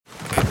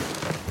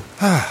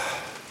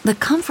The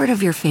comfort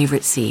of your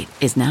favorite seat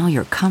is now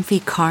your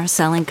comfy car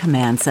selling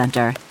command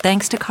center,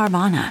 thanks to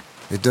Carvana.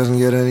 It doesn't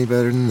get any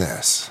better than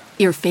this.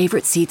 Your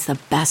favorite seat's the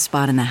best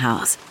spot in the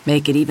house.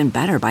 Make it even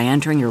better by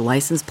entering your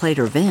license plate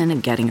or VIN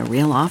and getting a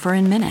real offer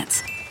in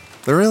minutes.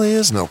 There really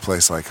is no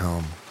place like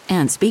home.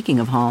 And speaking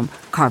of home,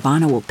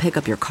 Carvana will pick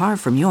up your car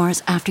from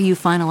yours after you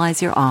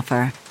finalize your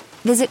offer.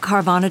 Visit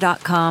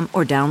Carvana.com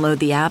or download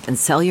the app and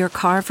sell your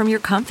car from your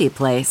comfy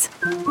place.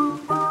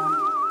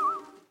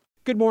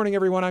 Good morning,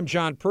 everyone. I'm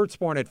John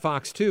Pertzborn at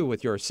Fox 2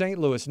 with your St.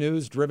 Louis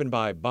news driven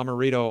by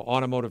Bomarito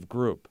Automotive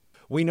Group.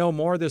 We know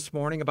more this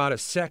morning about a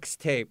sex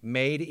tape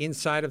made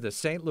inside of the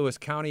St. Louis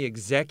County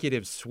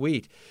Executive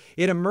Suite.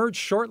 It emerged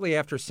shortly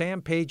after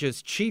Sam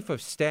Page's chief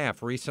of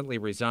staff recently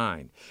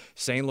resigned.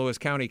 St. Louis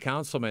County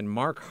Councilman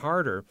Mark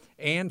Harder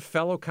and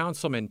fellow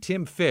councilman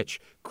Tim Fitch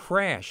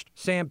crashed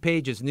Sam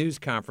Page's news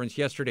conference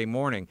yesterday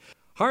morning.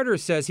 Harder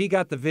says he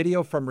got the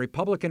video from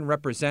Republican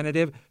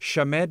Representative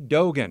Shamed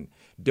Dogan.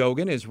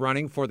 Dogan is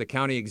running for the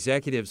county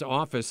executive's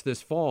office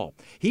this fall.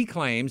 He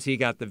claims he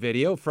got the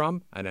video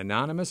from an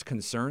anonymous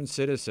concerned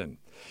citizen.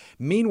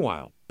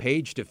 Meanwhile,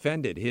 Page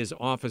defended his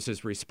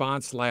office's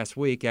response last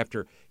week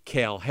after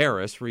Cal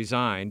Harris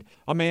resigned.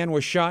 A man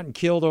was shot and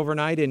killed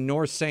overnight in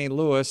North St.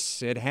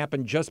 Louis. It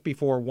happened just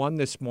before 1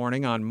 this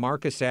morning on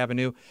Marcus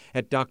Avenue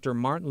at Dr.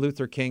 Martin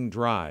Luther King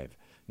Drive.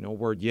 No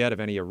word yet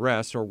of any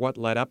arrests or what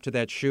led up to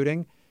that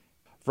shooting.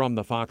 From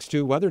the Fox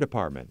 2 Weather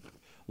Department.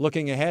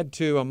 Looking ahead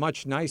to a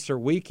much nicer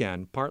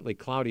weekend, partly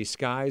cloudy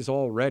skies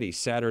already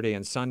Saturday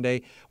and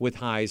Sunday with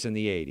highs in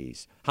the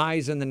 80s.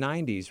 Highs in the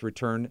 90s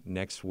return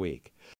next week.